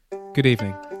Good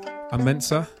evening, I'm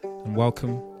Mensa and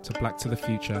welcome to Black to the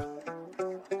Future.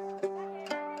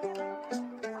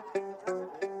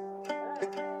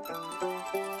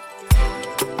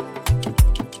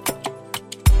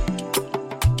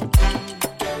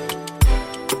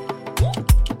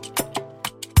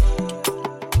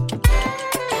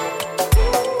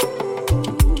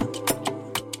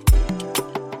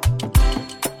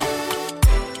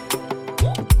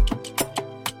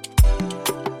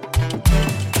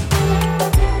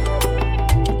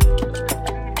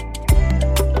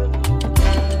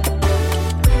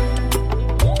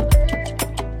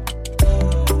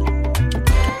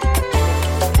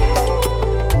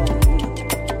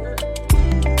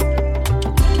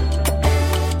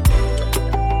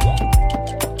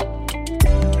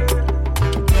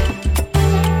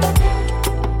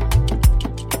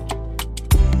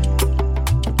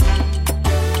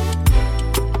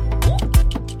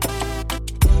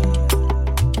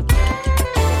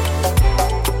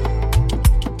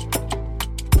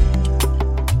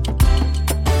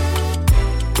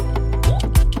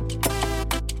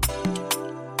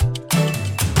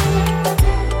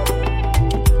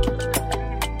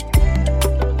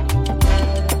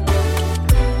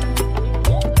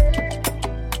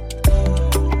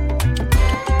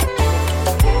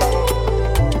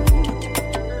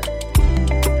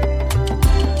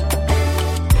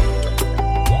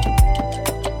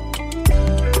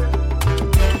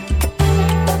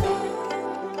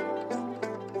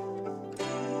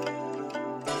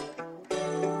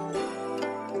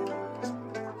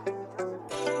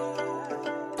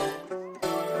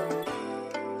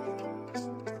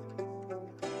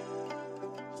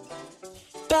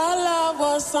 That love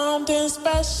was something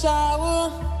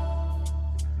special.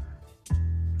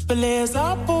 Blaze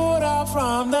I pulled out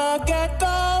from the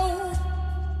get-go.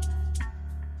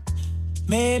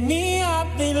 Made me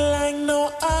happy like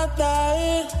no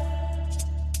other.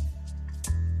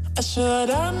 I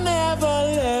should've never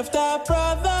left that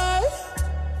brother.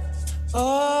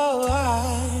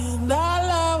 That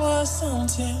love was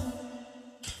something.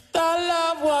 That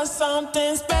love was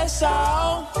something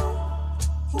special.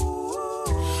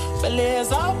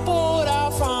 Blaze I pulled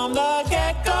out from the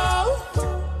get-go.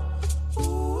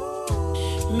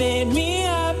 Made me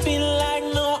happy like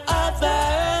no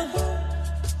other.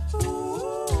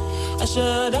 I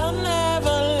should've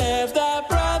never left that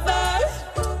brother.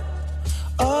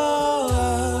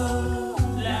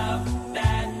 Love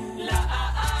that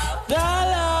love. That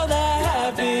love that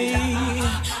happy.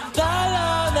 That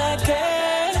love that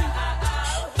care.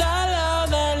 That love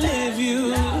that live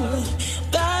you.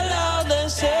 That love that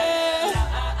share.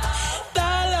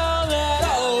 That love that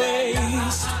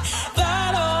always.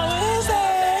 That always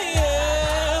there.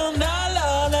 Yeah. That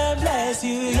love that bless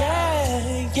you.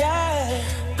 Yeah, yeah.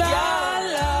 That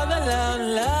love, that love,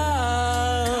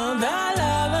 love. That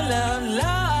love, that love,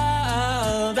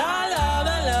 love. That love,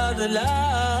 that love, that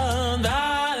love.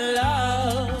 That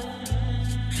love.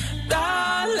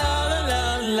 That love,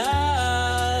 that love,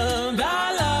 love. That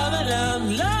love, that love,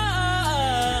 love.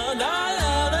 That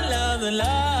love, that love, that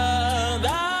love.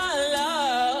 That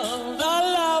love. That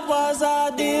love was a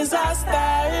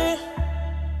disaster.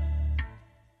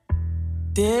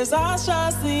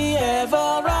 Disastrously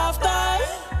ever after.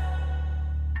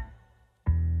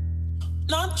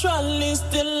 Naturally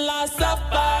still I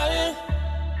suffer.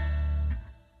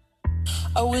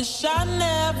 I wish I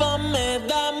never met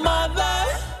that mother.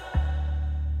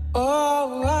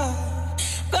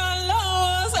 That love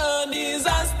was a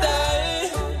disaster.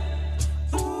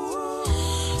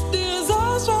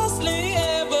 Disastrously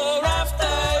ever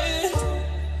after.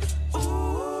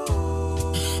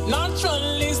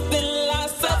 Naturally still I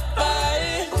suffer.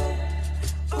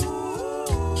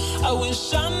 I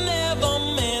wish I never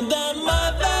met that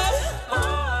mother.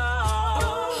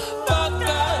 Fuck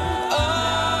her.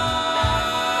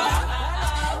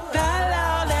 That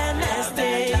love that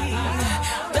nasty.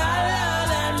 That love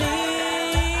that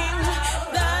mean.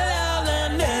 That love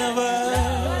that never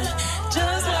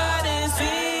just what it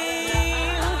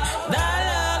seems. That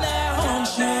love that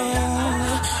haunts you.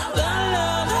 That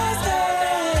love that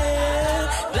stays.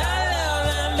 That love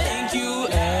that make you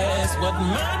ask, what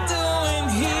am I doing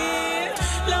here?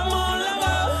 L'amour,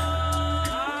 l'amour.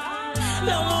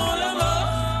 L'amour, l'amour.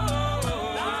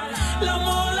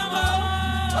 L'amour, l'amour.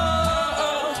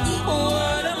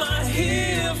 What am I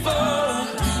here for?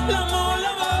 L'amour,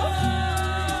 l'amour.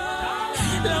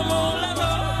 L'amour,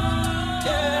 l'amour.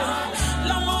 Yeah.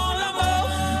 L'amour, l'amour.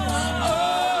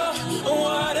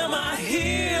 What am I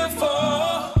here for?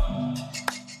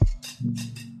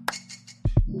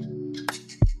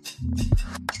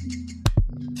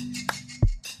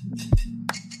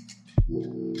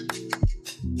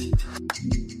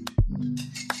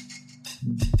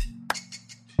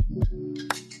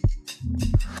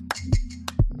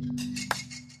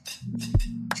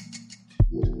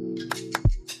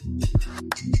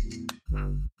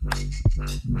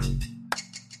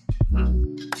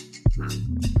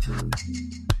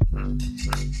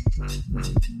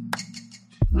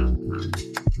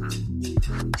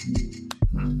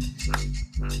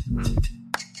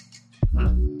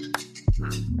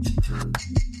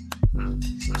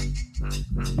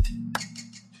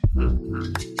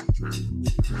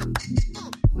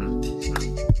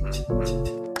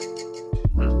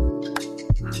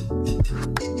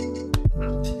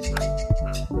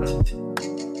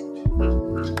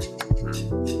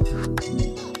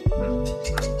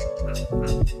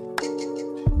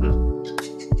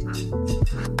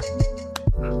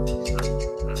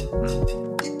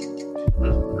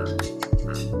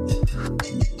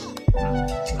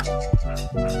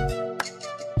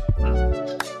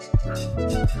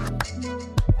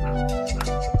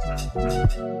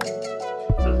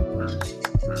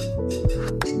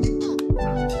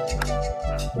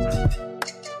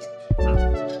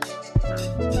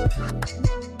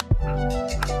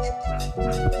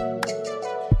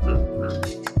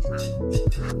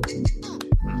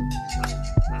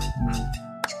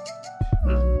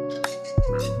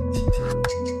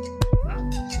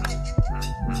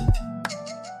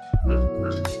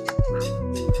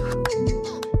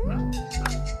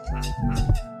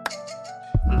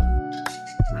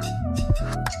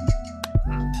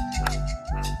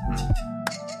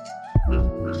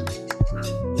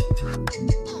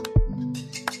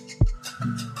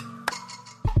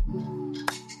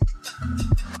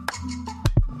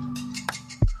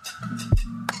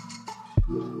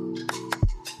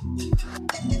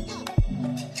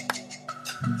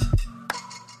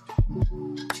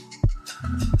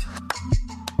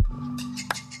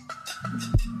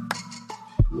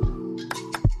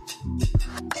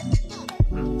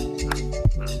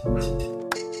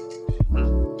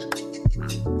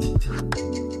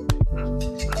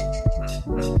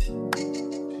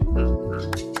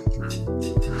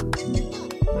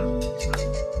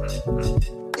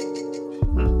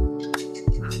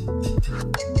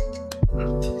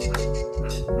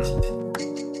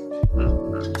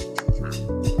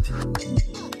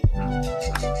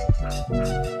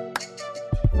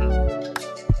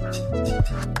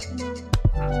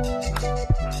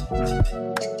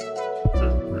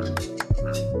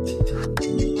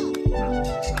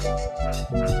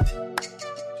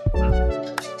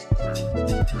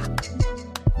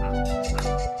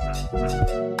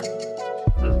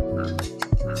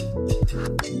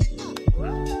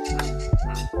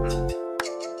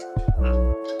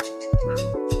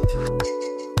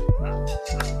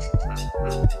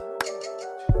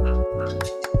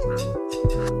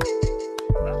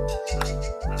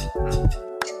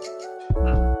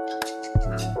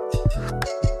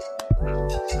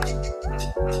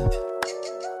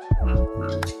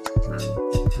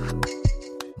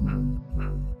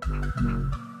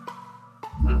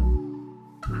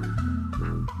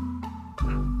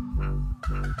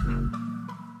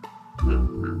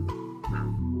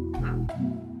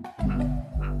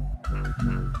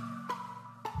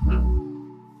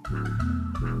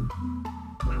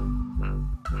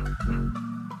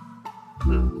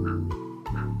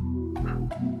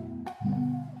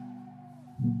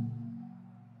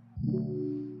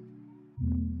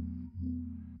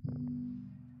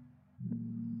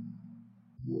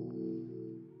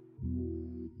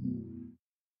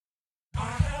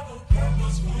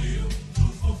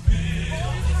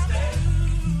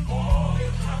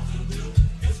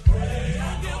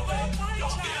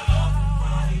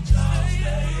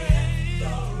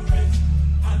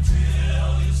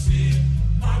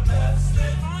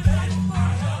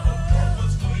 I have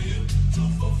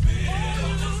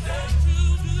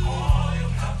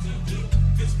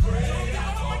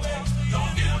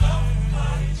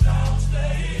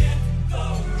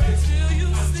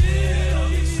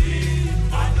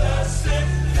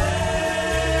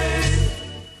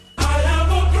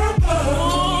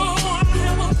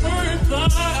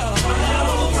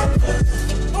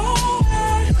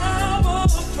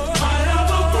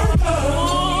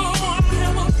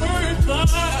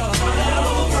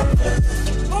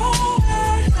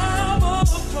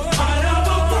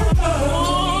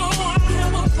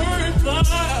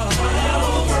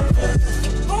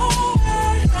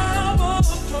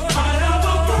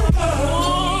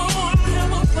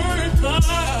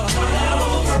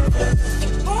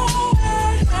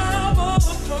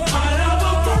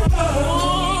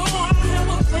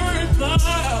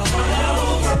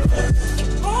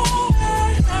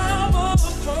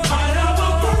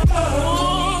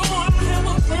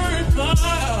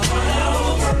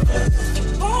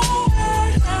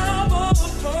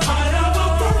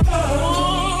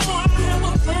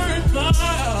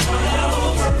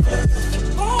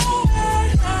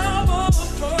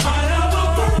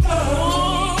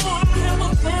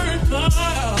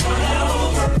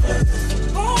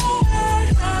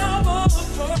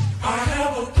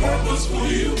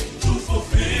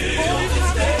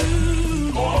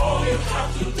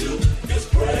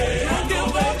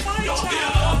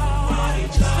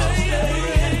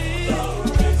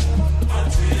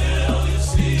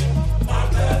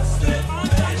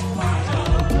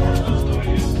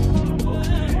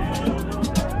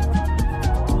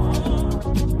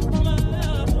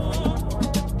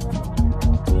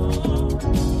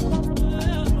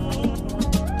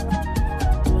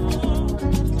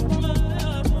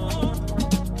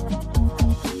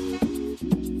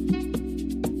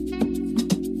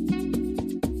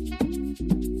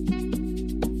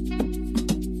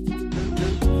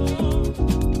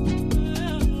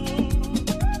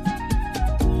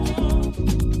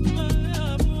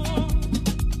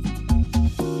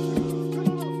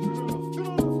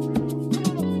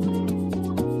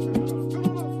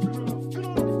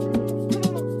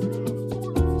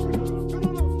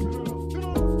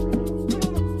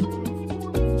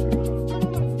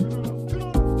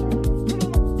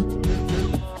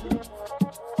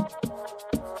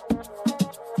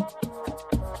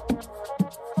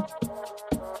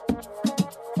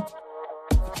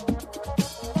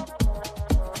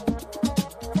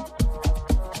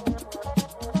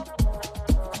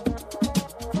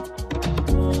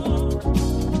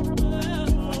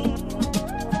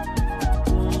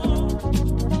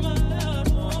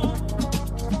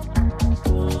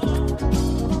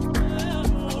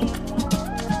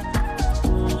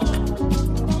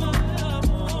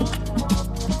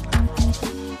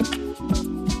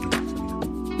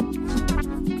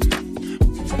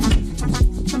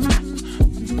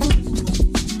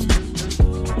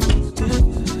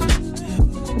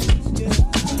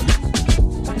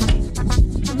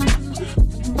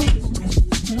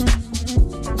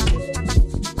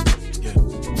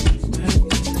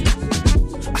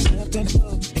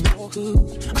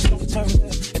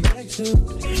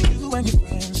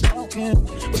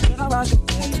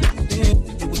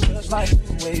like you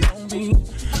wait on me.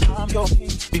 I'm your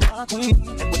king, be my queen.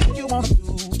 And whatever you wanna do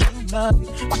tonight,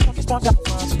 my trunk is parked out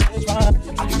front, so let's ride.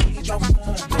 I can read your mind,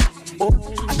 oh,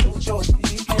 I know what you're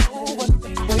thinking. Oh, one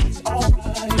thing, baby, it's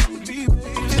alright. Be baby,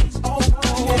 it's alright.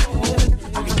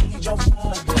 I can read your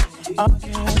mind, I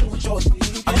can know what you're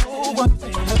thinking. I know one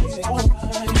thing, baby, it's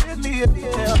alright. With me,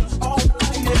 yeah,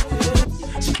 alright, yeah.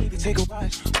 So baby, take a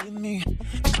ride with me,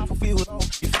 and I fulfill all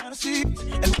your fantasies.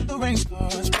 And when the rain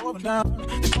starts pouring down,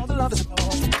 then all the love is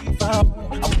lost to be found.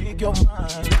 I'll make your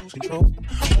mind lose control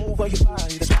over your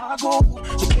body. That's how I go.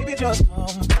 So baby, just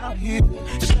come down here.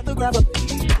 Just let the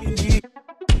gravity in me.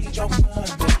 Need your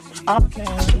mind. I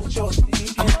can't do what you're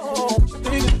thinking. I know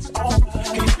baby, it's alright.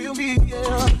 Can you feel me?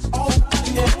 Yeah, alright,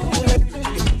 yeah. Baby,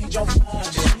 need your mind.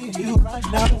 Just need you right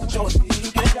now. What you're thinking.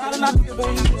 Gotta not give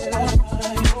baby.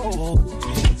 Yeah, oh,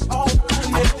 it's alright.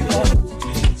 Yeah.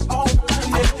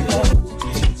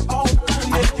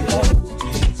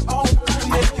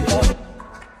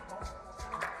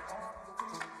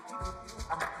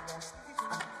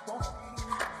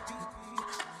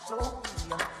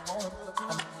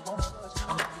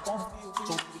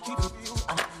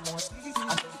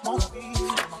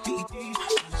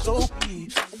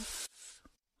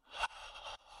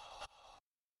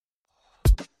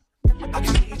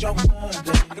 Your mind,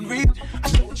 I can read, I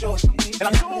know what you're thinking, and I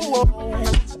know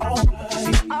it's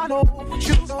alright. I know what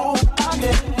you know, I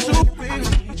get to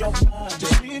read your mind,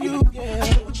 just me and you, yeah, I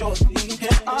know what you're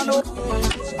thinking, I know it's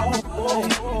alright,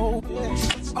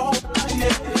 it's alright,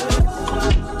 yeah.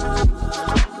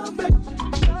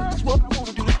 That's what I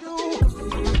wanna do to you.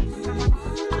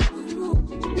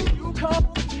 If you come,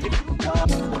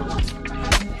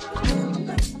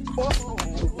 oh.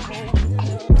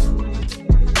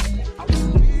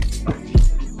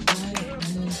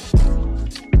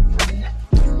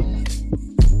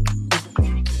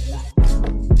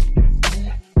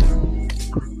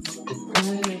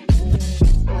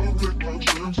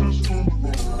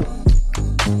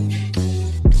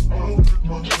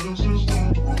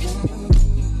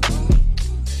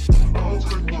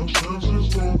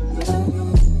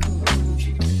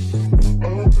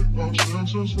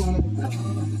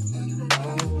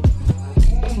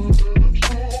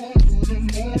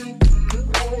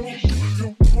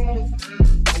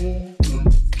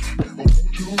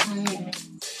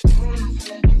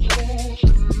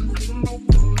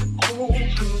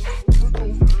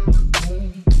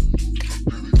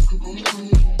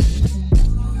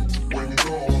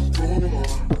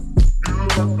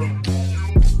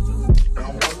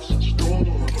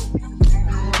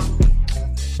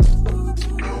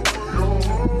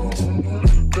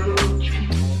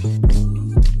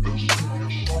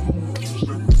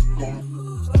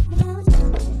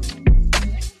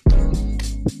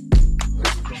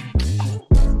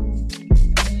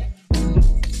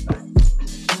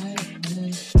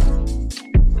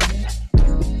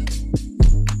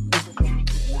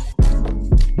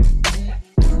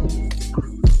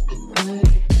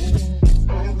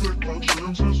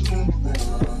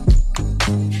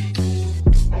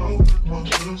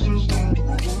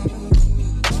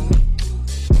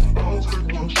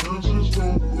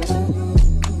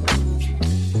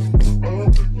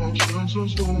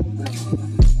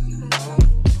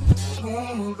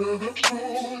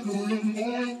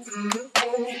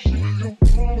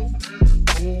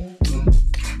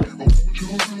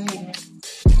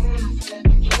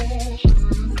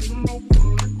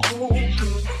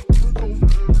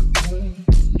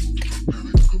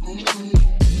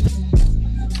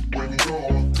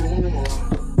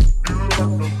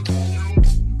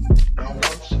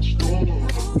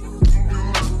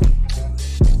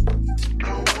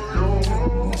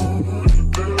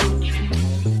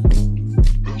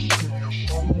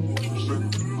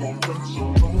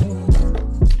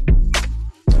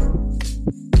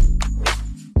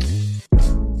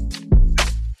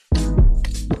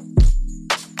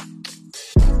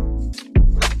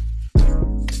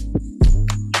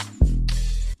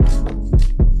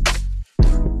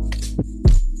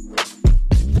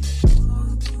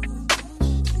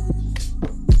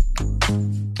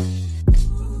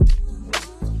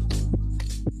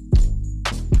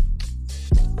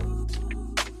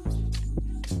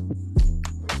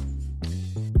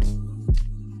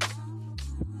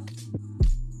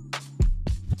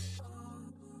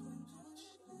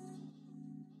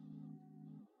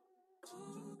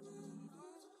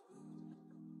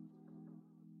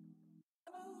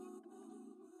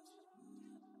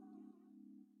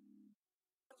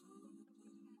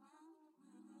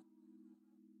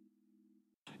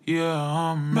 Yeah,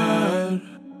 I'm mad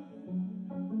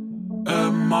at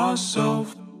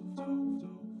myself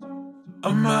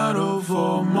I'm out of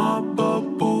all my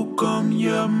bubble gum,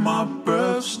 yeah, my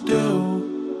breath still.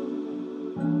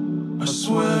 I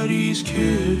swear these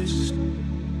kids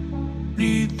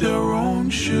need their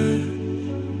own shit.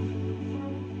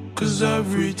 'Cause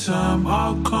every time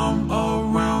I come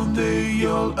around, they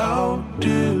yell out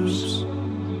dibs.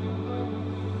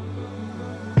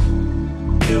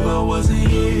 If I wasn't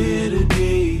here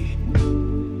today,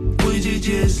 would you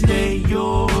just lay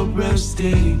your breath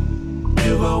stay?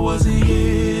 If I wasn't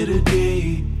here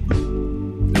today,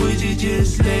 would you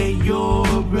just lay your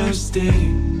breath stay?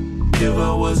 If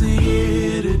I wasn't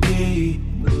here today,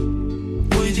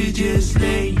 would you just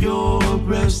lay your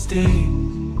breath stay?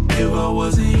 If I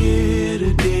wasn't here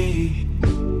today,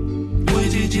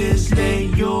 would you just lay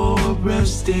your breath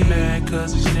stay? Mad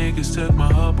 'cause these niggas took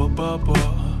my hubba bubba.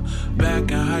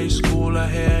 Back in high school I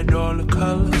had all the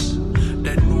colors.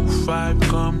 That new 5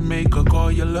 gun make her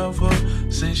call you lover.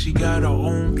 Since she got her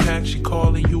own pack, she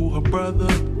calling you her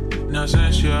brother. Now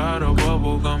since you're out of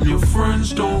bubble gum, your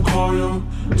friends don't call you,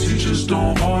 teachers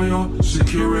don't hire you,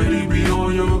 security be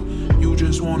on you. You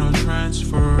just wanna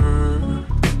transfer,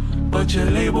 but your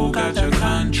label got your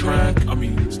contract.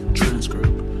 Transcript.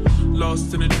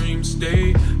 Lost in a dream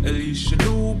state. At least your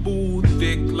new boo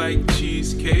thick like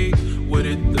cheesecake. Where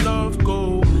did the love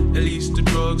go? At least the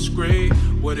drugs great.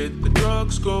 Where did the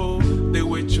drugs go? They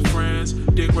with your friends,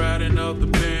 dick riding up the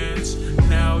bands.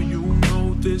 Now you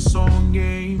know this song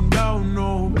ain't about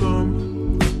no gum.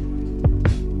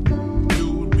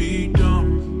 You'd be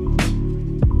dumb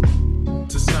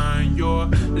to sign your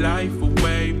life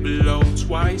away below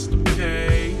twice the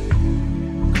pay.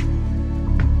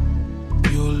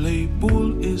 Your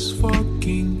label is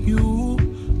fucking you,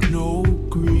 no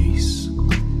grease.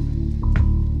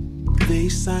 They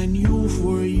sign you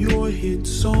for your hit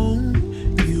song,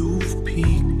 you've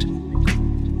peaked.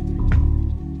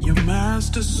 Your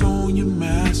master song, your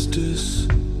masters.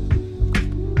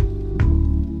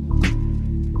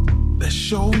 That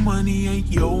show money ain't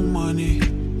your money.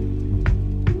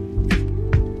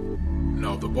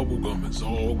 Now the bubblegum is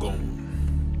all gone,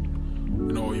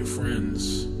 and all your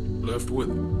friends left with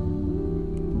it.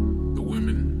 The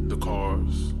women, the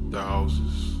cars, the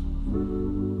houses.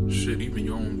 Shit, even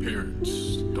your own parents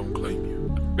don't claim you.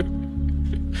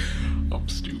 I'm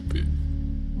stupid.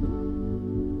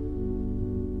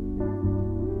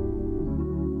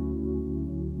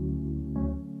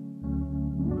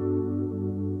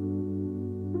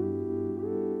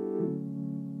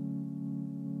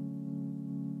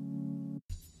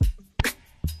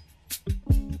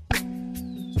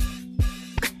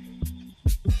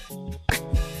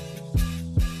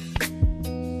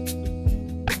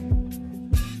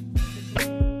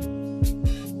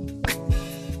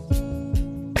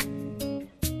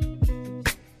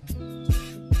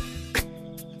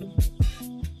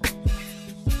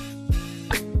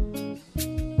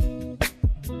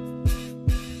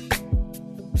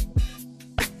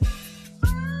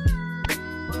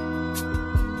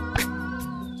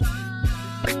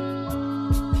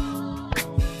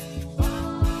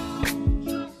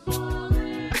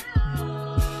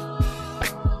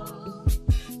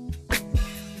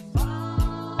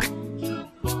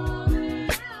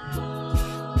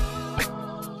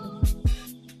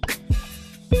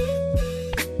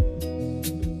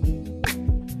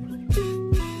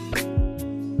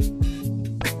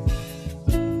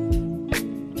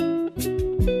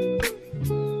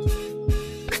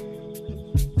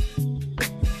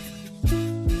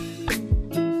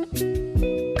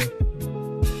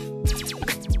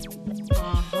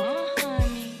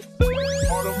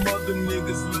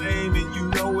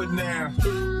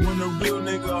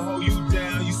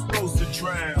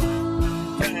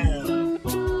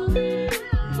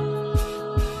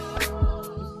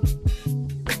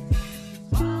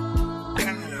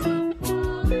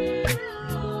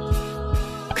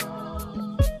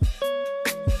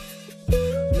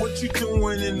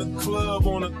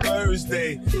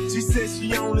 She said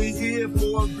she only here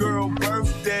for a girl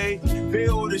birthday. They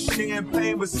order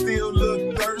champagne but still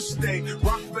look thirsty.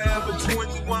 Rock forever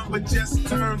 21 but just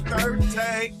turned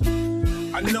 30.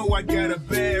 I know I got a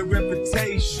bad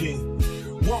reputation.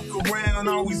 Walk around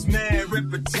always mad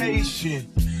reputation.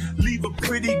 Leave a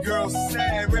pretty girl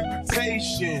sad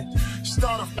reputation.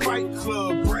 Start a fight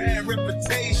club, bad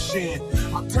reputation.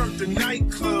 I turned the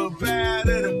nightclub out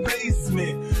of the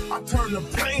basement. I turned the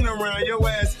plane around, your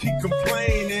ass keep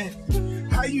complaining.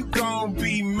 How you gon'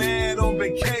 be mad on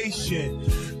vacation?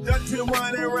 Dirty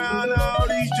running around all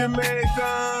these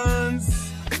Jamaicans.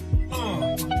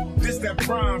 This that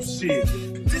prime shit.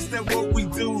 This that what we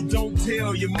do, don't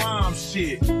tell your mom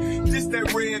shit. This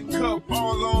that red cup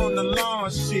all on the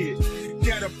lawn shit.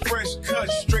 Got a fresh cut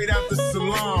straight out the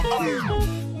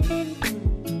salon.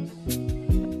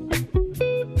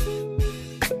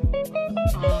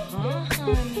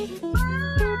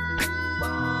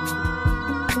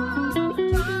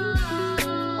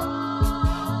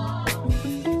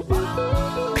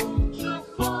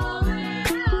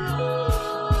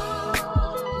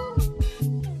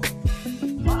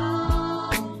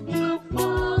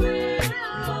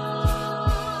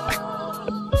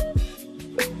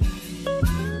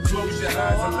 Close your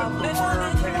eyes and let the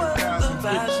word 10,000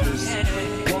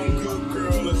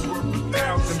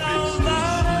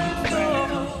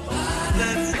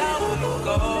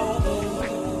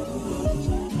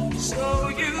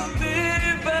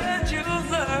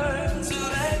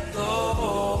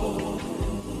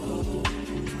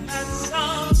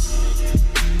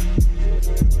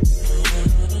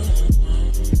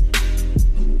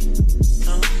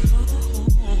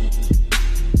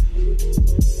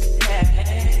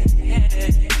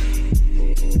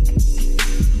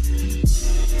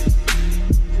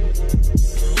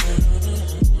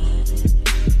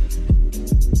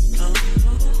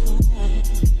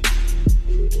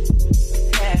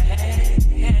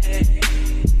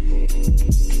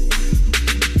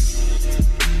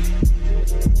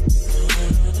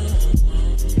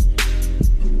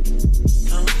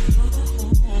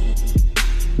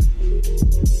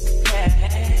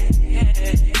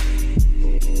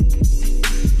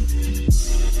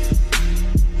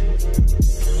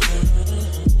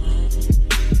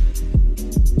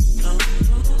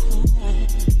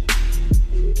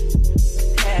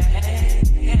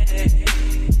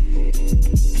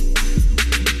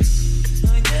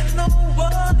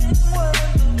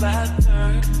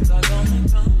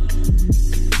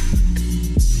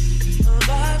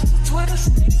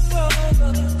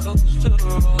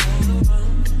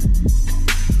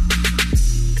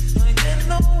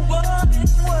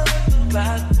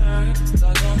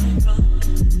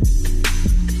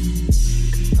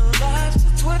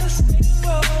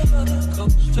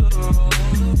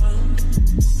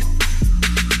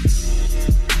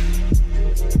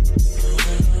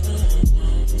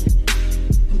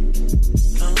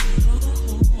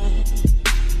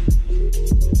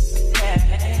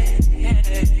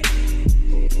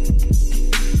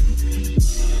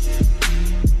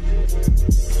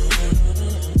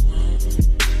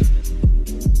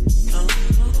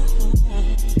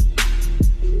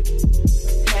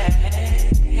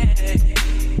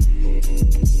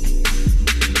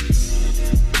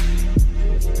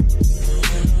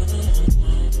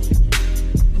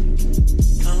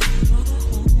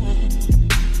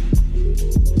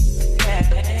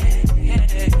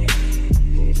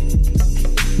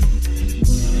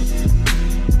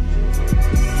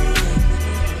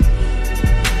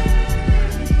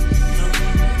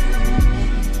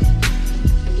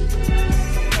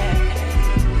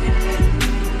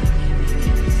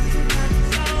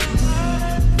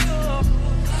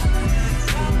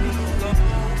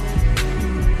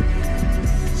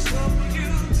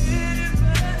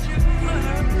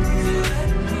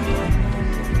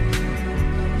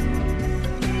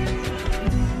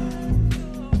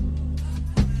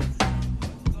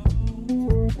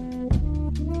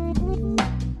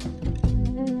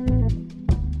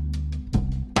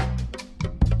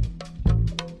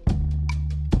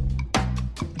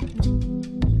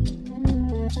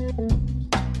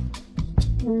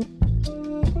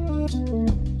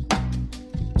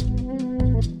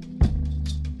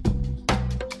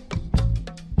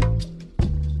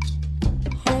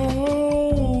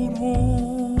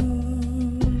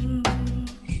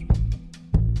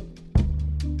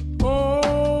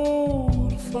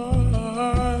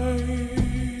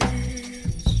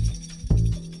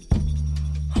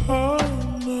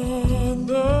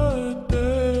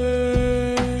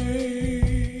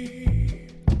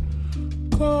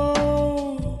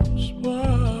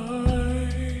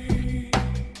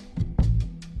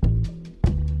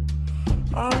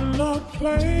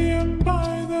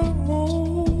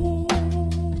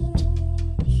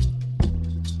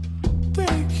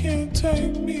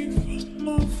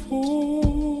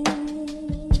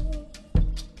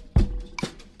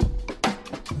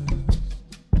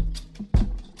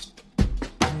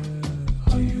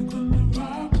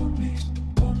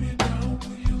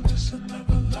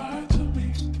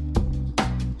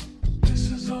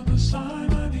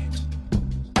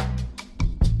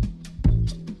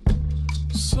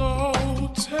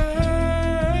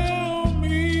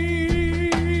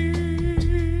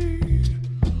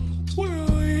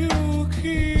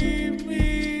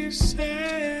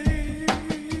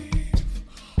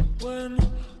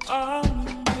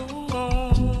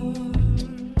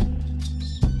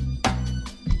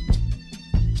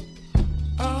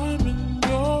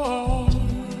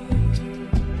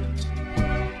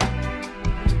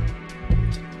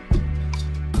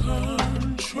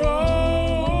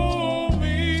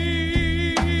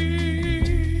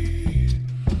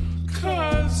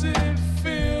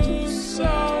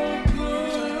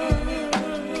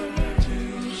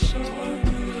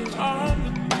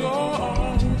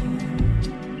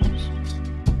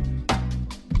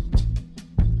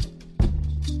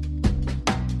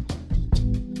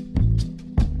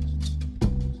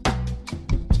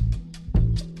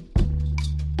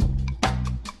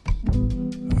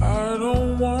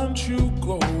 want you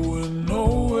going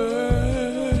nowhere.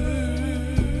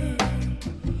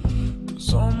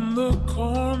 'Cause on the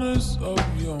corners of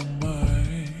your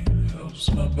mind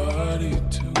helps my body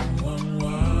to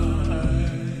unwind.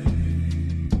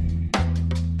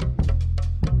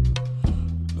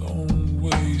 Don't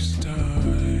waste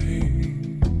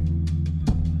time.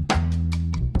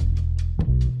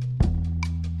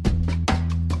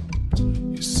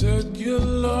 You said you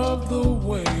love the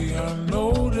way I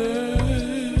noticed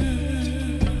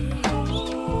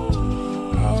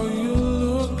how you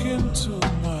look into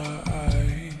my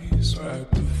eyes right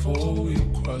before we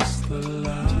cross the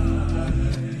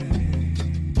line.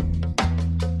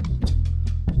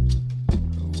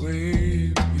 The way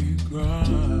we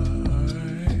grind.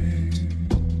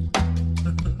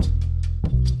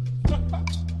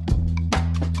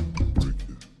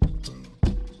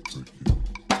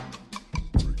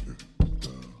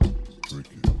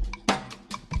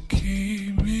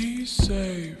 Keep me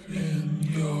safe in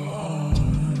your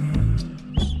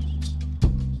arms.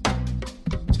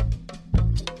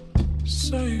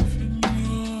 Safe in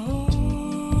your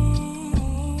arms.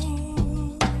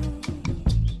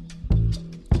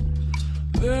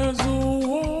 There's a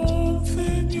warmth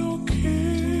in your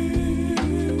kiss.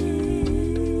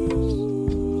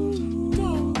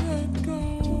 Don't let go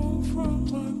from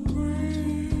my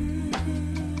grip.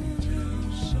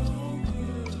 Feels so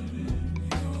good in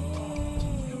your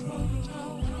arms.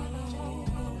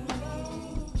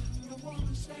 You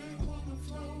wanna stay, wanna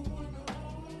flow, wanna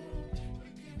own. You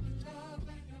give me love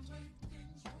and you make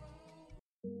things wrong.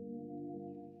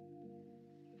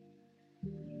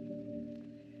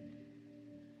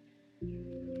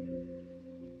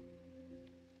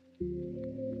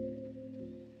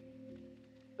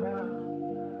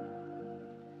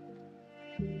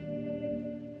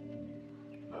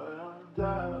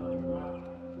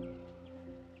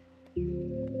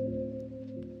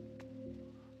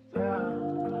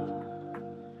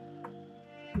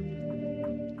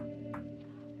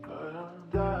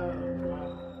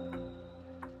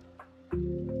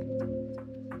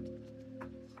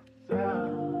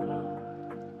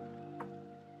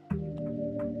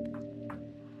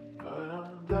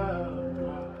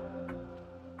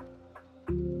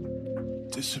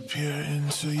 Disappear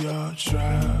into your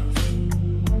trap.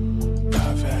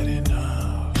 I've had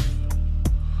enough.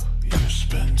 You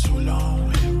spend too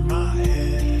long in my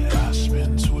head. I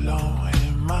spend too long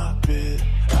in my bed.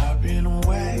 I've been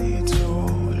way too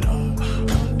long.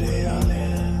 One day I'll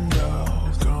end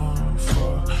up gone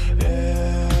forever.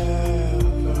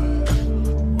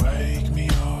 Wake me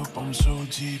up, I'm so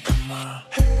deep in my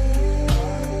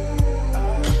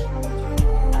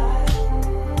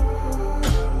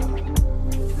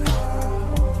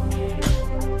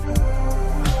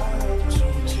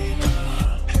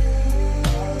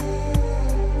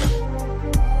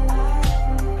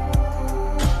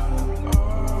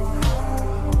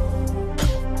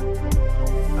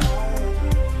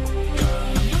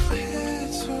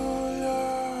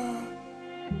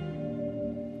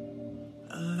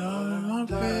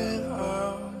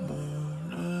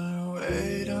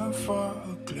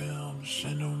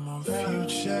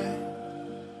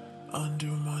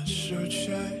under my shirt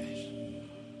chest,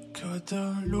 cut the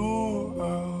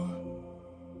lure,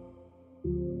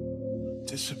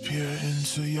 disappear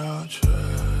into your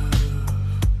trap.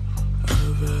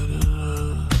 I've had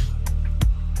enough.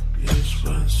 You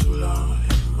spent too long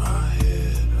in my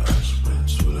head. I spent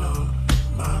too long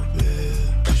in my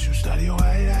bed. Wish you study your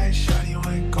white eyes, shawty, you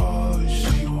ain't cold.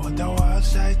 See you on the wild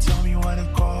side, tell me where to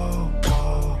go.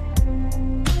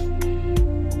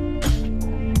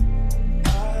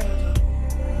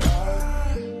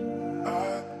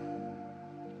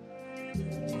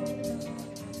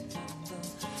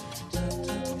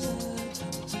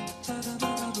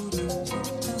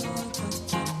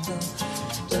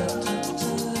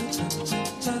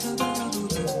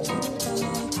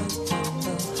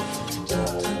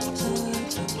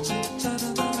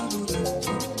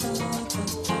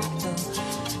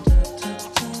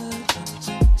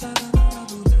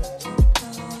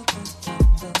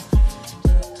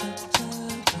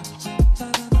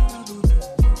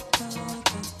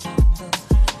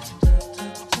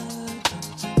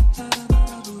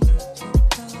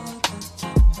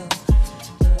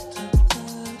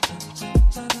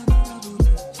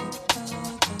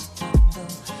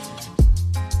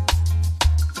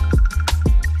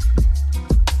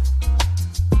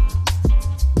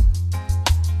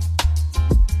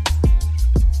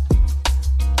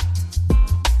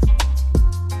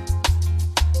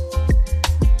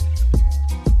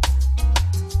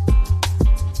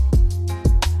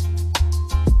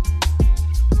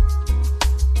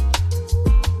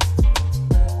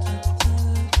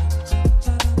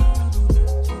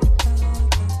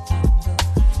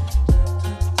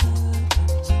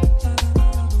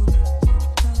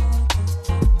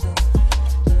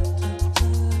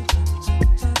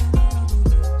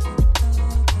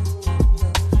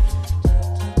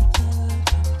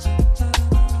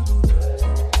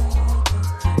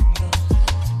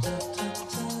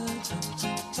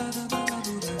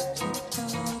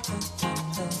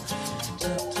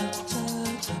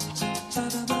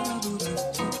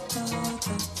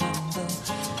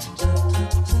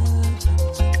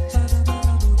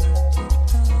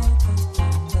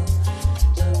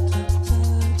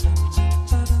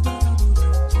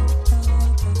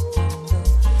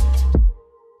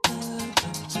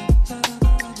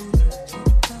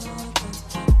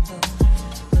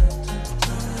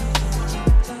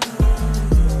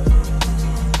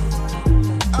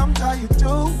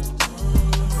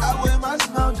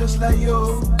 just like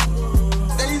you.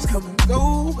 Days come and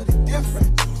go, but it's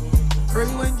different. Pray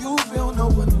when you feel no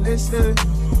one listen.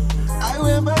 I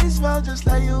wear my smile just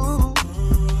like you.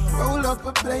 Roll up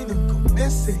a plane and go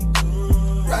missing.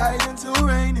 Ride into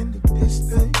rain in the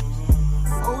distance.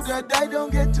 Oh, that I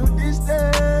don't get too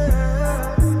distant.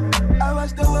 I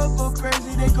watch the world go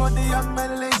crazy. They call the young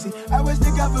man lazy. I watch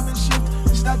the government shift.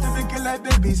 Start to thinking like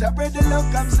babies. I pray the love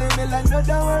come save me like no,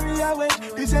 don't worry, I wait.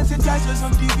 Desensitized for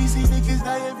some TVC niggas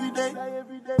die every day.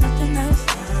 Nothing else.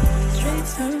 Straight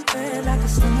turn red like a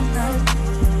summer night.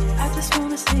 I just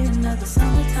wanna see another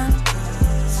summertime.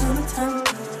 Summertime,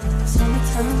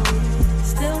 summertime.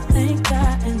 Still think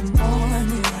that in the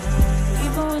morning.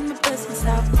 Even when the blessings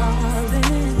stop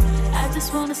falling. I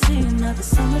just wanna see another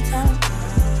summertime.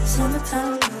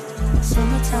 Summertime,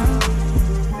 summertime.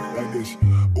 Like this.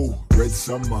 Ooh, red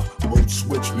summer, mood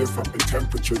switch, lift up the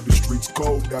temperature. The streets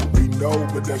cold, that we know,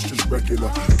 but that's just regular.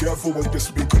 Careful when you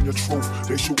speak on your truth,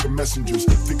 they shoot the messengers.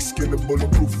 Thick skin and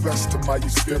bulletproof vest to my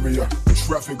hysteria.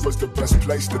 Traffic was the best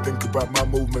place to think about my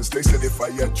movements. They said if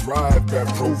I had drive, that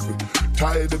proof it.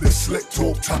 Tired of the slick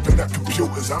talk, tapping at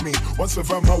computers. I mean, once I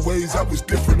found my ways, I was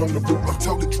different on the route. I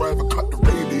tell the driver, cut the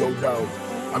radio down.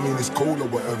 I mean, it's cold or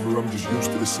whatever, I'm just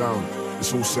used to the sound.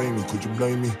 It's all samey, could you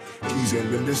blame me? Keys ain't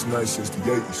been this nice since the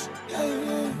 80s.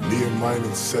 Me and mine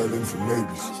ain't settling for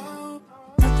maybes.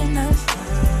 Nothing else.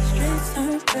 Streets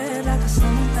turn red like a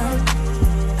summer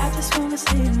night. I just wanna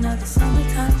see another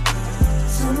summertime.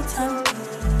 Summertime,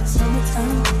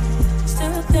 summertime.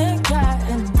 Still think that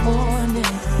in the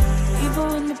morning. Even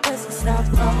when the blessings stop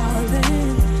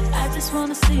falling. I just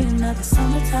wanna see another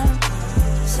summertime.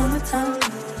 Summertime,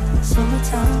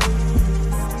 summertime.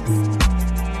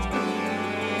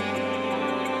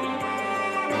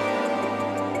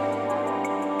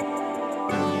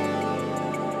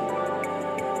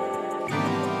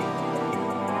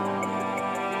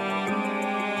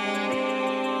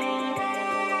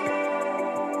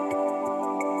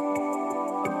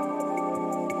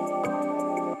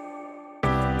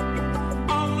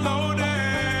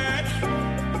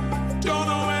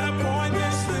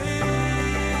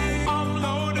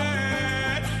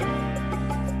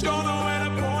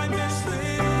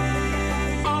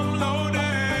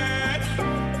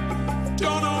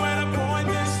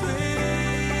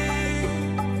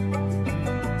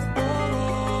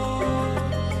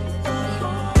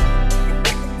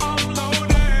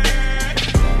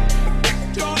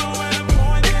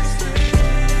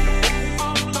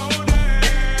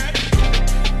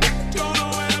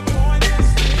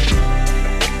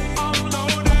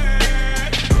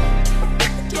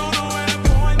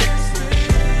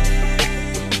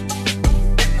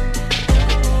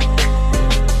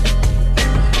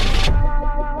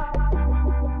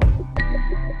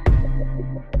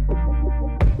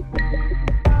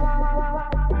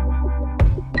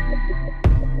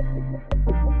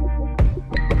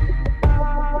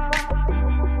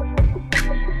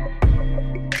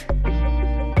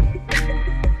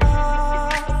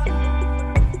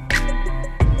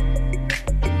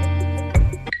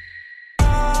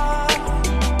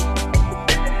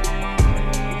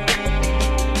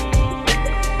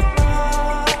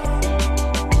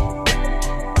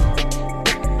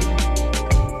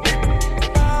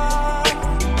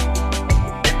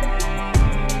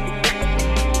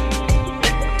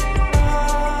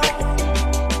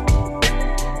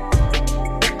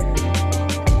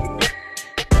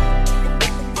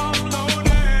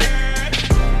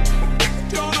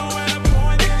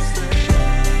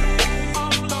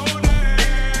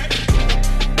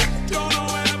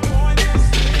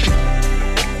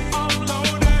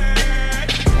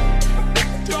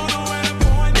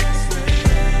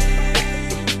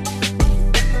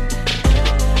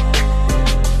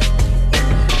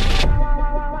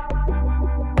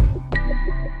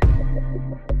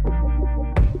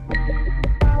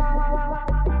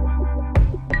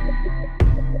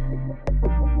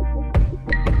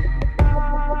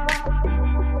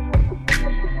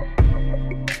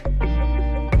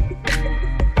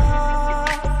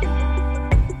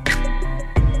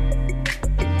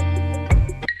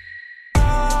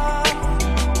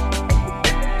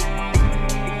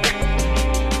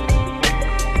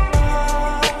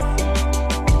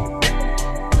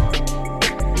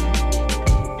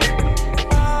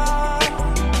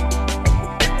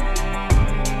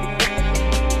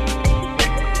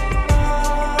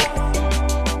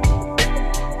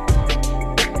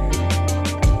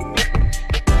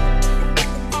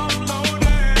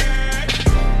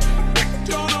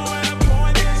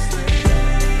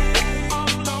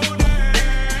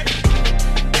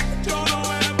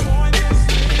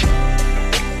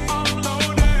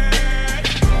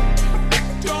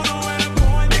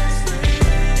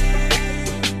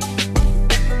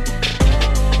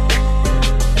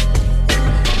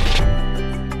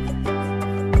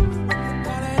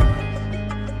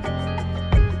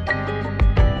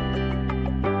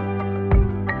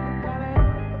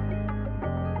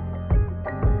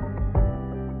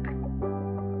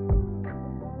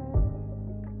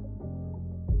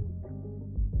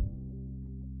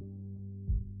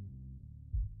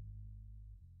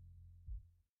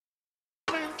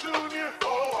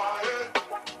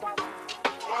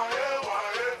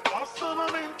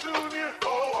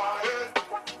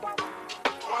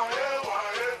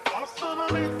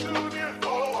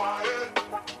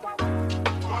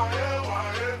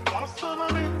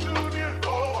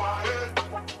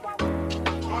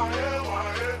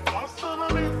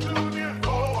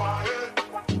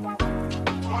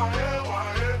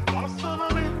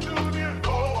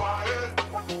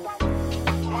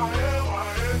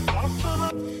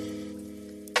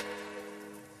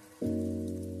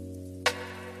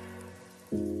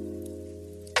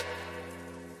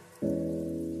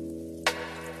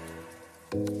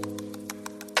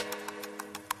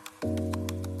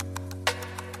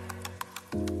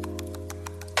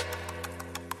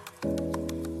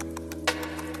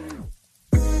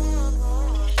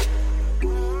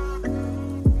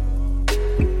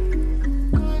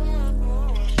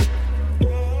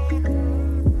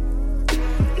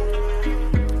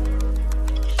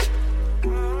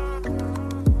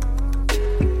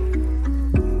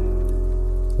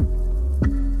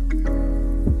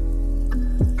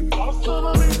 Hasta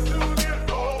la vista.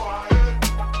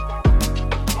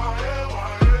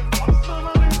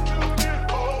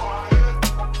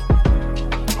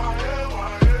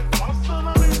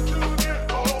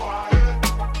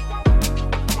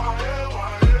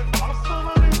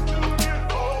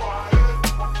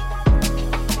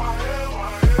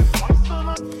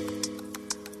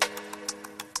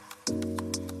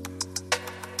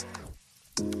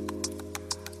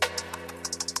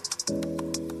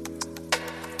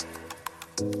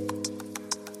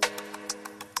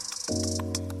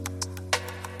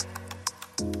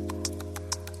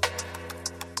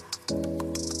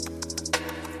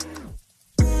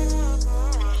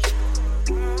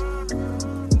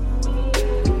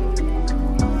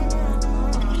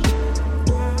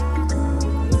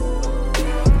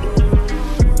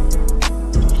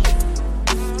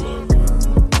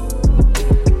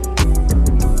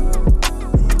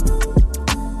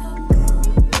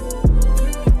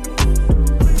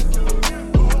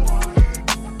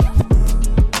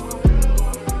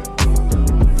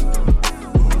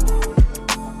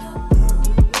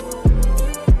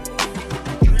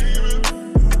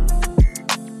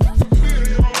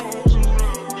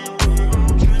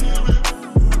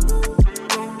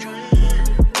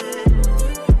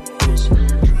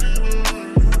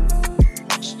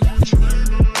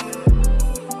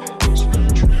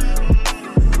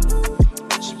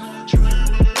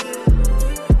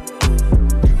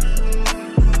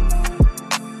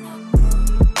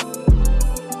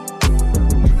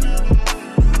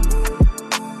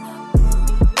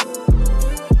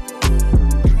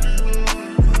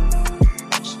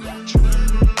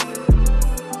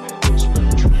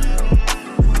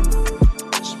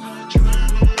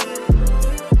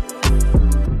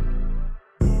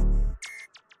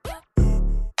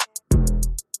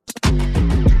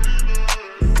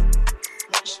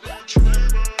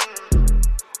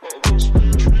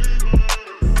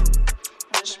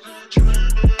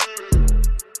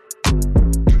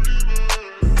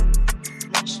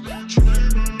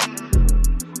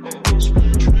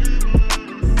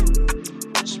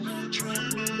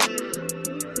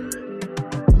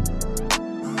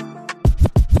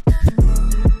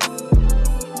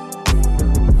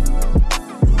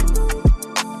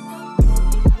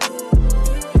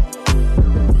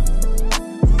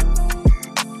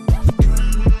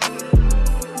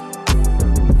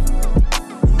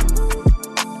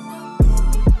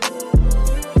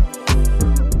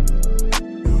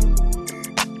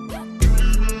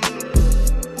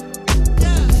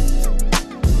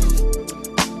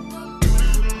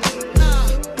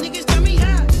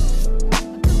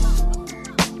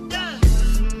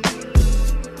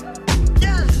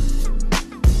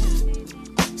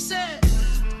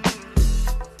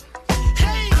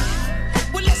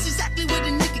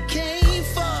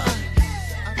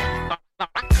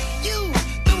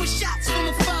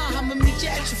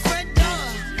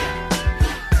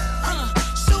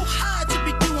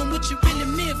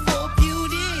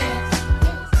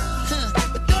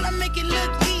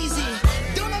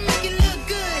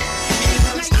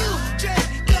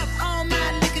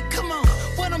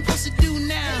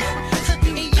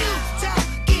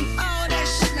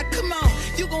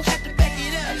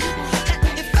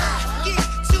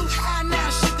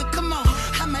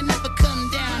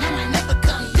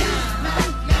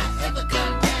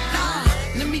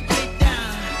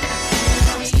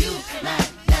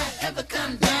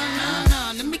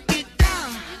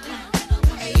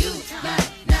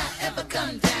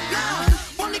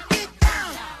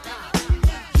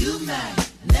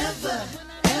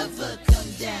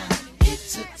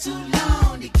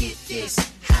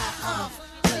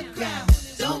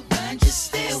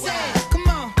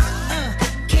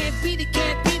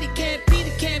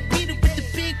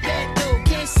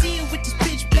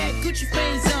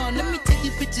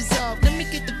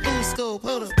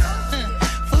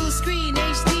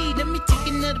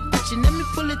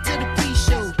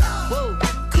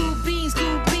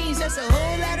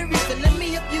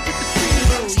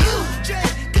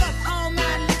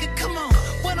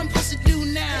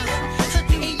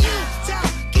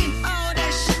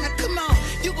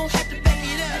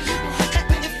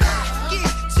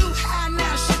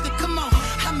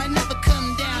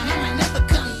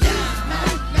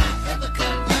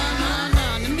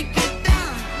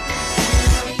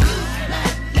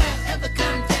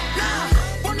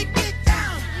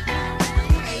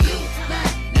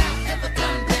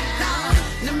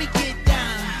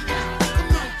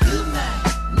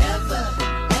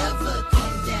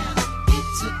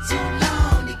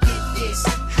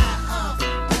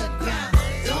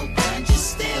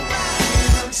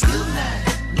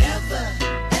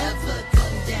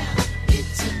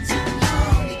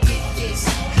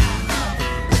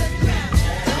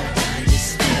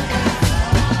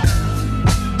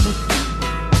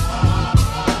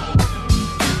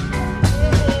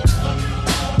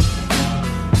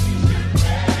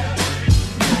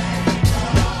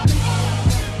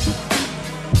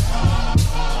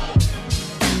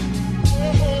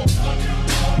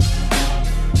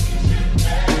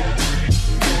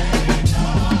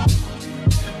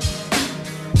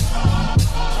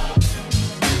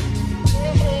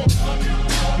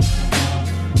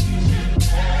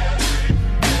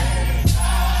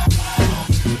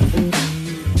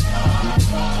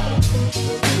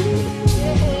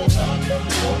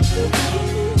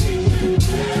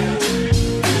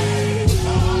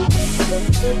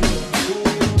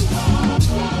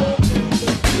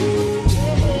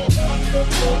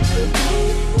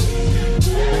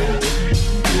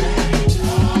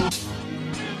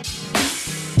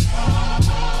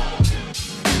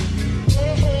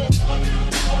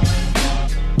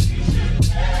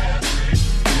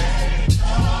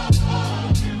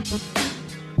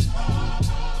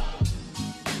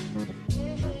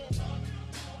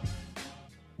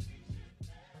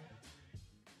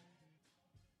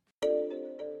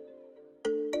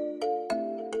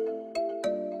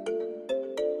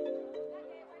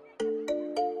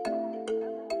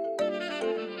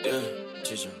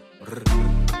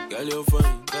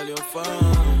 Girl, you're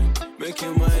fine. Make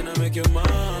your mind, I make your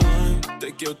mind.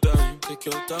 Take your time.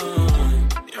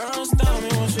 You're on style, me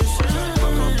want you shine.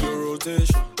 Back up your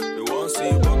rotation. Me want see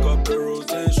you back up your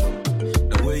rotation.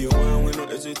 The way you want with no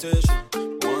hesitation.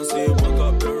 Want see you back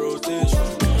up your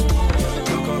rotation.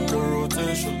 Back up your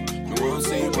rotation. Me want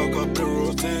see you back up your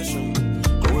rotation.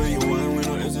 The way you want with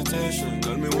no hesitation.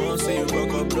 Girl, me want see you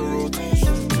back up your rotation.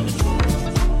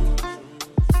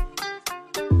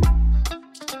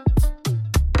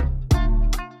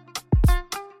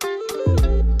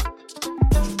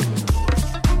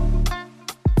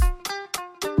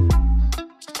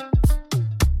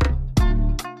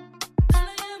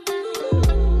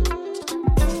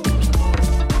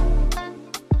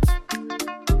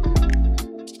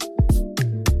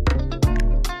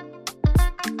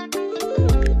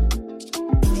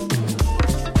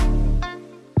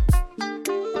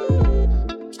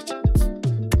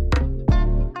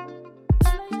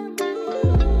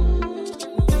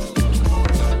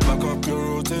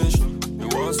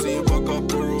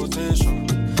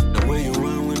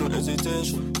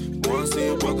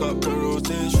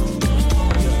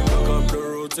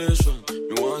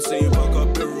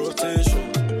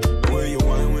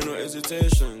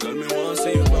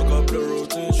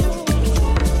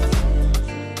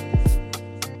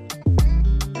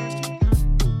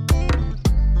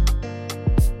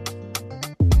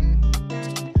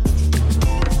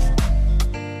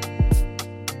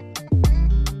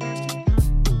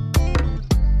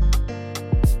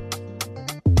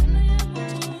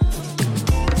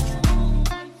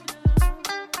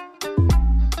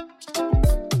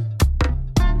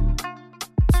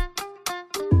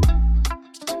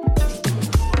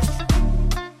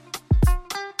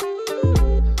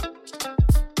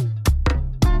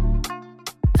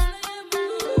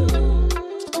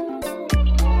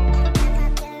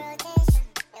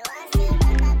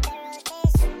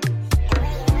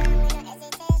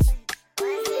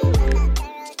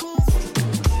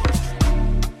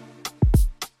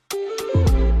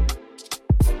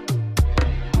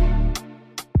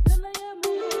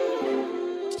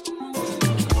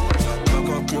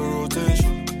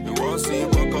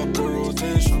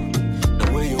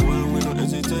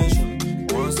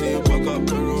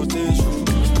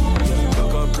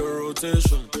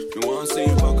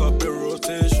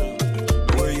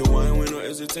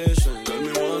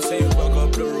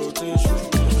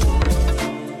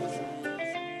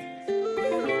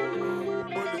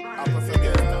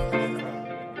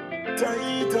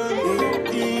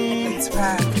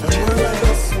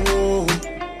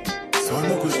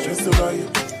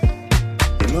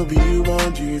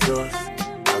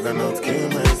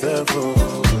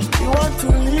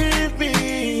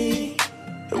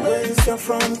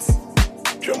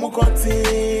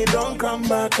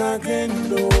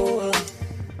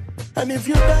 And if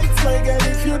you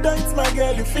dance my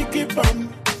girl, you think it on.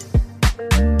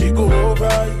 You go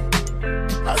over you.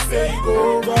 I say you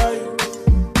go over you.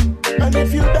 And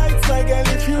if you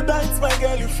dance my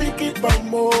girl, you think it on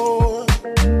more.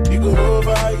 You go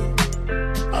over you.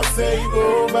 I say you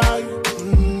go over you.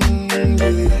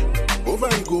 Yeah.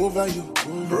 Over you,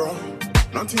 bro.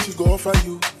 Nothing she go offer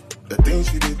you. The things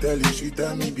she did tell you, she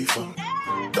tell me before.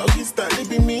 Doggy style, it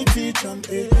be me teach am,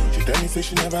 eh. She tell me say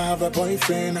she never have a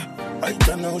boyfriend. I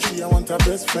don't know she I want her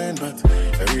best friend, but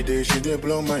every day she dey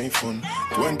blow my phone.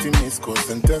 20 missed calls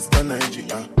and test on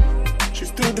IG. She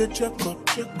still dey check up.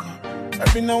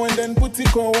 Every now and then put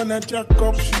it on when I jack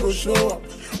up. She go show up,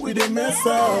 we dey mess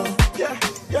up. Yeah.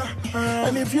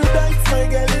 And if you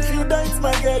dance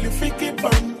my girl, you think it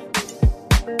on.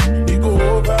 You go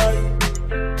over you.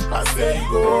 I say you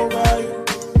go over you.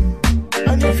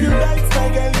 And if you dance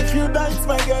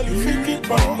my girl, you think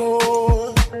it on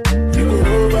more. You go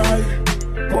over you.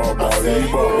 I say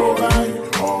you go over you.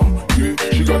 Yeah,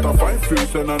 she got a fine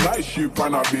face and a nice shape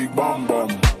and a big bam bam.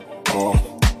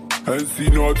 And see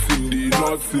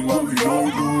nothing what we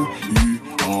don't do.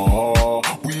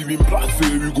 We been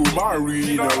planning we go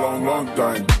marry in a long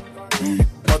time.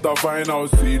 But later find out,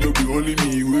 say, no be only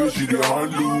me, where she the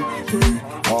handle.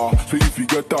 So if you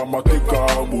get time, I take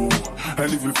a move.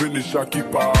 And if you finish, I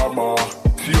keep armor.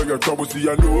 See all your trouble, see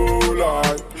I know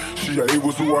like. She are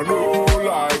able to I know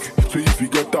like. So if you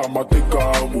get time, I take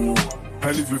a move.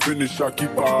 And if you finish, I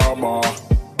keep armor.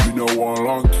 You know one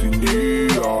long thing,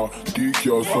 yeah. Take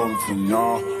your something,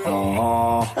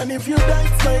 yeah. And if you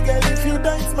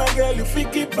dance, my girl, you feel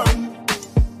keep on.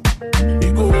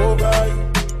 It go over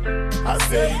you. I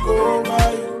say it go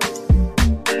over you.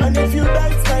 And if you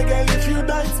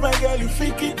dance, my girl, you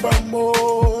feel keep on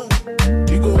more.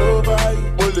 It go over you.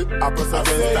 Only I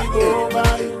say it go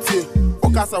over you. See,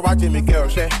 Okasa watching me girl,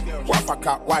 she.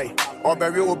 Wafaka, why? Or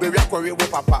baby,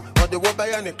 Aquari, Papa. Or the woman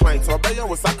any clients, or Bayan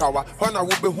was Sakawa. When I will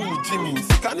be who Jimmy.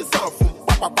 She can't sound from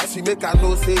Papa. She make her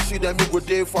know, say she then we go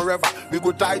day forever. We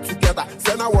go die together.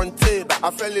 Send her one day that I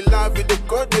fell in love with the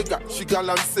gold digger. She gal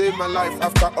and save my life.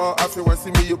 After all, after when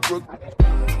see me, you broke.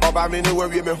 Oba me know where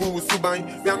we me who subine.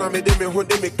 Me and I made me who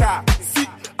they me car. See,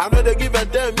 I know they give a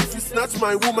damn if you snatch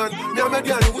my woman. Me and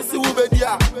me we see who be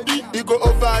there. It go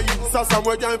over you. So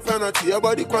somewhere you infinity. Your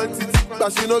body quantity,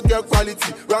 but she no get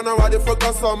quality. Run away they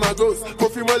focus on my ghost.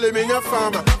 Kofi Mole me your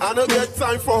farmer. I no get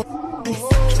time for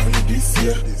this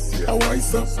year. I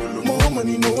wise up. More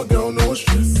money, no girl, no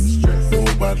stress. No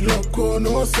bad luck,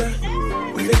 no say.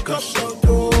 We a cash out,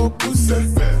 oh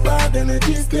pussy. Bad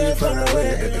energy stay far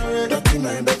away. Dirty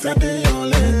mind better day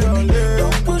on lane.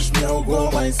 Don't push me, I'll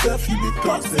go myself. You be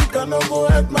toxic, I no go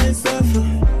at myself.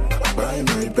 Buy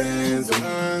my Benz,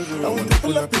 I want to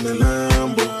pull up in the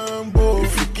Lambo.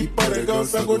 If you keep all the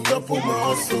girls, I go drop on my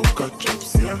hustle, cut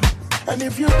chops, yeah. And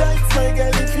if you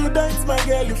dance, my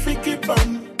girl, you feel keep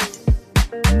on.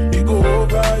 It go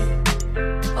over you.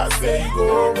 I say it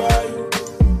go over you.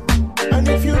 And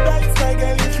if you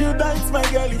dance, my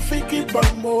girl, you feel keep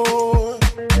on more.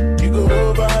 It go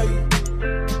over you.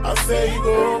 I say it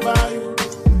go over you.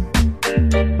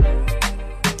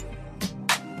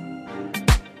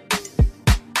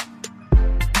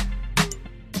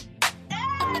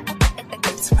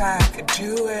 It's back,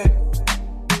 do it.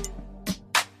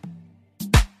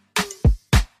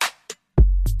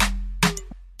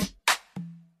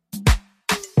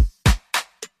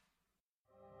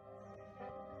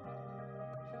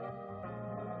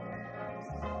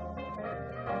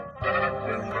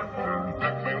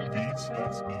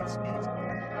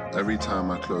 Every time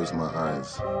I close my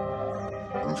eyes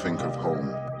and think of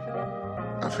home,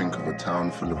 I think of a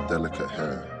town full of delicate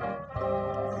hair,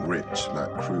 rich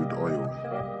like crude oil,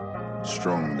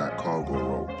 strong like cargo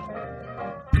rope.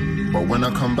 But when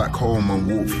I come back home and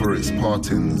walk through its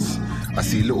partings, I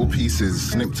see little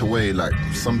pieces snipped away like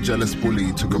some jealous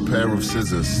bully took a pair of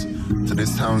scissors to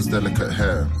this town's delicate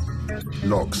hair.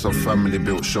 Locks of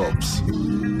family-built shops,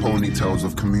 ponytails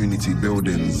of community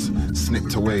buildings,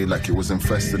 snipped away like it was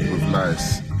infested with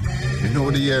lice. In all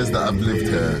the years that I've lived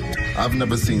here, I've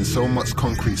never seen so much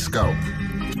concrete scalp,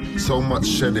 so much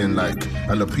shedding like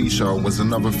alopecia was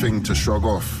another thing to shrug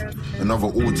off, another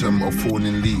autumn of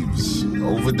falling leaves.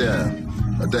 Over there,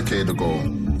 a decade ago,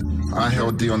 I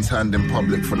held Dion's hand in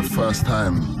public for the first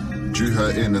time, drew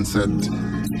her in and said,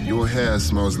 "Your hair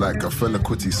smells like a Fela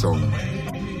Kuti song."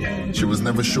 She was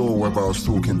never sure whether I was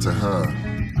talking to her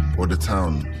or the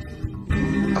town.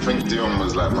 I think Dion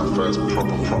was like my first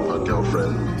proper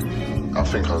girlfriend. I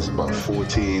think I was about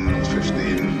 14,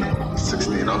 15,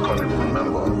 16, I can't even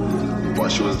remember.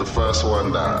 But she was the first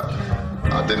one that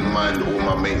I didn't mind all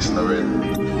my mates knowing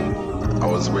I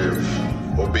was with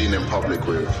or being in public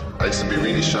with. I used to be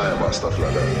really shy about stuff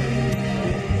like that.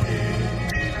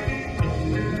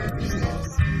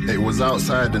 It was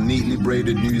outside a neatly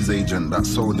braided newsagent that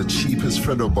sold the cheapest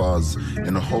Freddo bars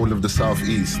in the whole of the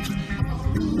southeast.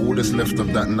 All that's left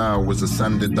of that now was a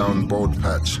sanded down bald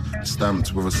patch,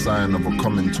 stamped with a sign of a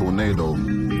coming tornado.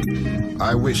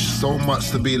 I wish so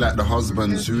much to be like the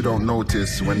husbands who don't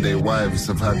notice when their wives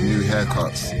have had new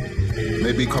haircuts.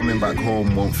 Maybe coming back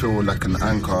home won't feel like an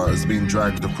anchor as being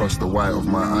dragged across the white of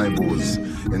my eyeballs.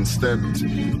 Instead,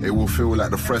 it will feel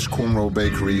like the fresh cornroll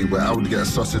bakery where I would get a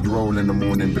sausage roll in the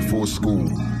morning before school,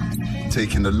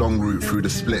 taking the long route through the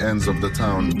split ends of the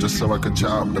town just so I could chat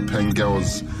up the Penn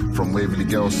girls from Waverley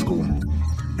Girls' School,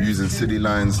 using city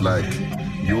lines like,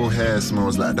 "Your hair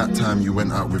smells like that time you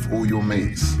went out with all your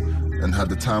mates and had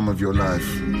the time of your life."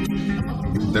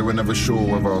 They were never sure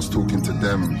whether I was talking to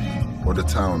them or the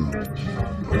town.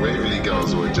 Waverley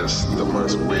girls were just the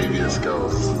most waviest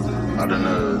girls. I don't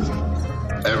know,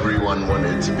 everyone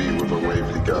wanted to be with a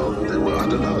Waverley girl. They were, I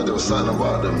don't know, there was something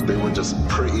about them. They were just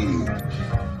pretty.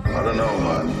 I don't know,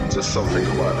 man, just something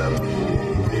about them.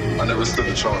 I never stood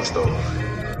a chance though.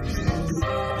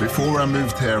 Before I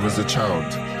moved here as a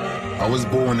child, I was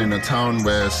born in a town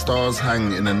where stars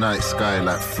hang in the night sky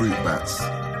like fruit bats,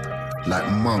 like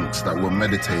monks that were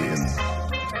meditating.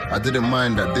 I didn't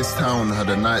mind that this town had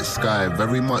a night sky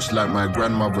very much like my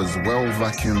grandmother's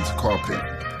well-vacuumed carpet.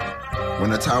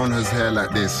 When a town has hair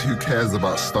like this, who cares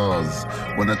about stars?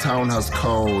 When a town has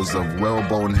curls of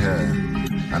well-born hair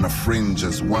and a fringe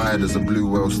as wide as a blue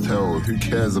whale's tail, who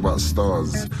cares about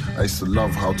stars? I used to love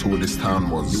how tall this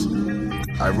town was.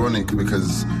 Ironic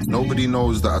because nobody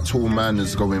knows that a tall man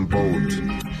is going bald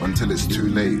until it's too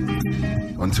late,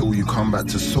 until you come back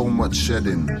to so much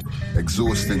shedding,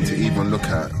 exhausting to even look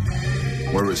at,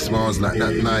 where it smells like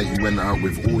that night you went out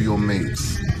with all your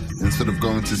mates, instead of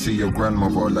going to see your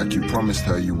grandmother like you promised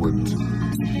her you would.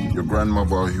 Your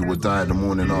grandmother who would die the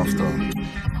morning after,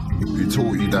 who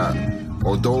taught you that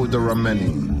although there are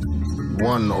many,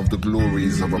 one of the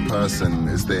glories of a person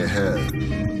is their hair.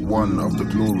 One of the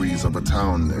glories of a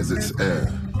town is its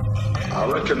air.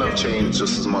 I reckon I've changed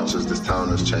just as much as this town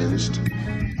has changed.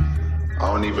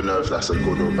 I don't even know if that's a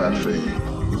good or bad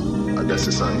thing. I guess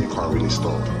it's something you can't really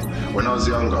stop. When I was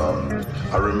younger,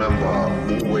 I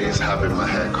remember always having my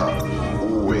hair cut.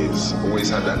 Always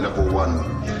had that level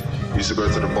 1. Used to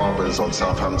go to the barbers on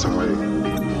Southampton Way.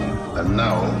 And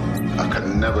now, I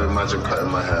can never imagine cutting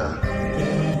my hair.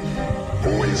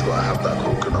 Always gotta have that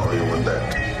coconut oil on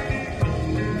deck.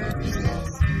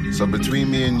 So between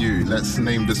me and you, let's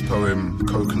name this poem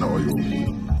Coconut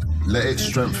Oil. Let it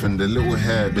strengthen the little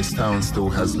hair this town still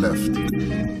has left.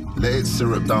 Let it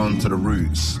syrup down to the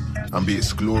roots and be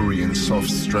its glory in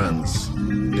soft strands.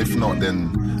 If not,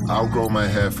 then I'll grow my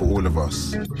hair for all of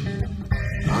us.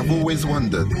 I've always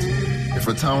wondered, if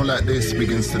a town like this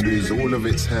begins to lose all of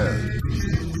its hair,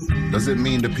 does it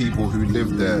mean the people who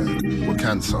live there were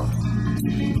cancer?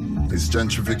 Is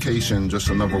gentrification just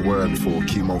another word for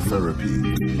chemotherapy?